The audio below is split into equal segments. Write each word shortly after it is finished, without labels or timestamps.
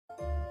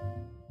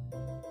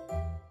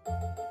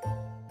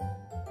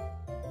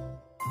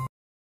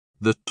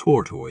The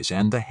Tortoise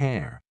and the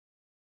Hare.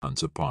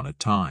 Once upon a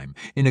time,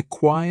 in a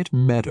quiet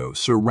meadow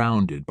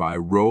surrounded by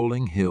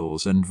rolling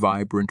hills and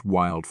vibrant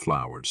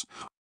wildflowers,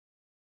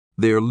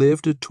 there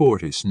lived a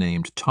tortoise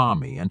named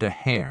Tommy and a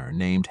hare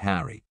named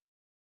Harry.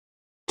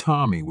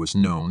 Tommy was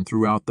known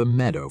throughout the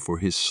meadow for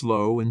his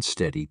slow and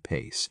steady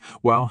pace,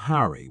 while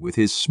Harry, with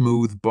his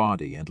smooth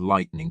body and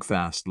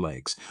lightning-fast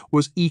legs,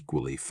 was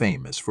equally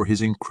famous for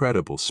his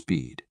incredible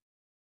speed.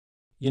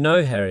 You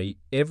know, Harry,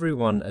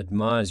 everyone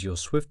admires your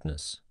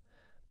swiftness,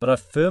 but I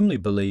firmly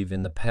believe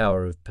in the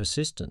power of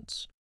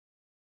persistence.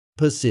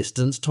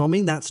 Persistence,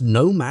 Tommy, that's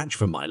no match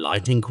for my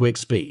lightning-quick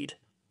speed.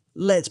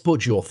 Let's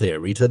put your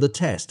theory to the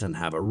test and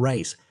have a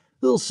race.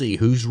 We'll see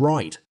who's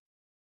right.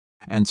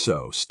 And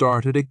so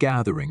started a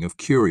gathering of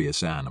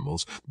curious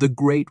animals. The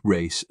great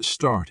race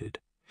started.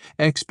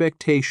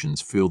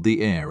 Expectations filled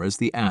the air as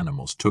the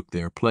animals took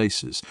their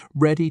places,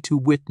 ready to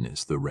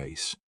witness the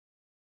race.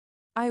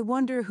 I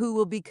wonder who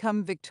will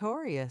become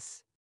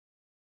victorious.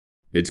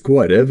 It's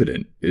quite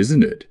evident,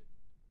 isn't it?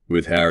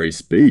 With Harry's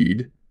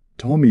speed,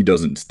 Tommy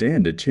doesn't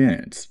stand a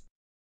chance.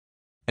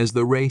 As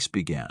the race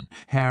began,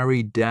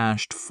 Harry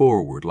dashed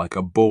forward like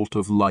a bolt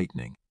of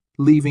lightning,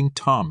 leaving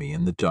Tommy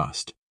in the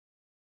dust.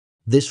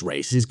 This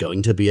race is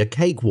going to be a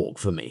cakewalk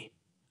for me.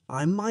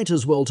 I might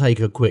as well take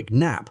a quick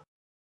nap.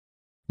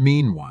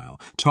 Meanwhile,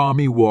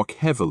 Tommy walked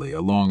heavily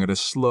along at a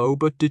slow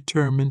but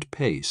determined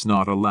pace,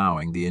 not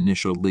allowing the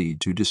initial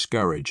lead to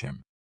discourage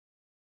him.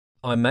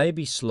 I may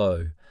be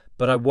slow,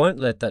 but I won't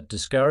let that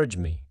discourage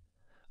me.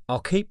 I'll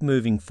keep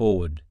moving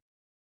forward.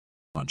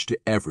 Much to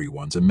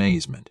everyone's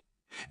amazement.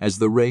 As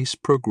the race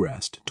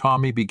progressed,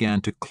 Tommy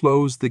began to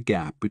close the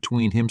gap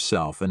between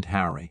himself and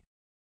Harry.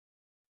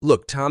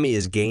 Look, Tommy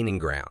is gaining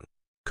ground.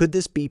 Could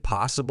this be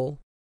possible?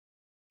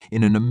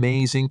 In an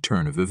amazing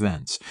turn of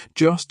events,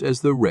 just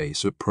as the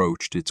race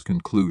approached its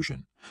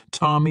conclusion,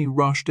 Tommy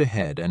rushed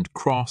ahead and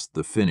crossed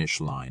the finish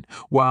line,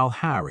 while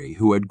Harry,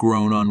 who had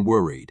grown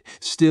unworried,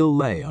 still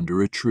lay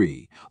under a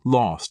tree,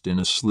 lost in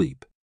a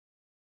sleep.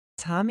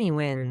 Tommy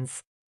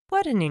wins.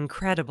 What an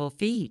incredible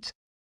feat.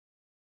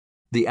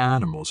 The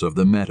animals of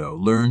the meadow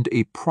learned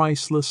a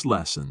priceless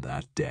lesson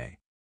that day.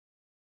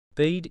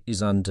 Speed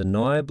is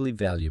undeniably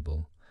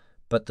valuable,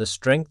 but the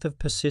strength of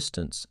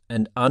persistence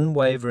and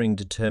unwavering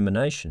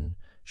determination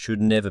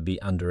should never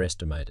be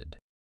underestimated.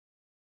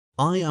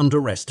 I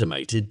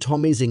underestimated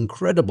Tommy's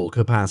incredible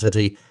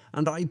capacity,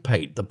 and I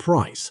paid the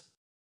price.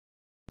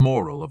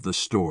 Moral of the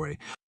story: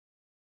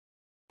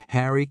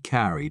 Harry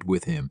carried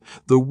with him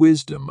the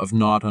wisdom of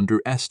not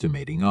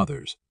underestimating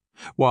others,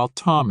 while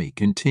Tommy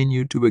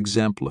continued to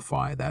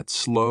exemplify that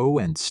slow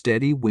and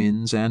steady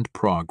wins and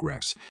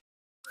progress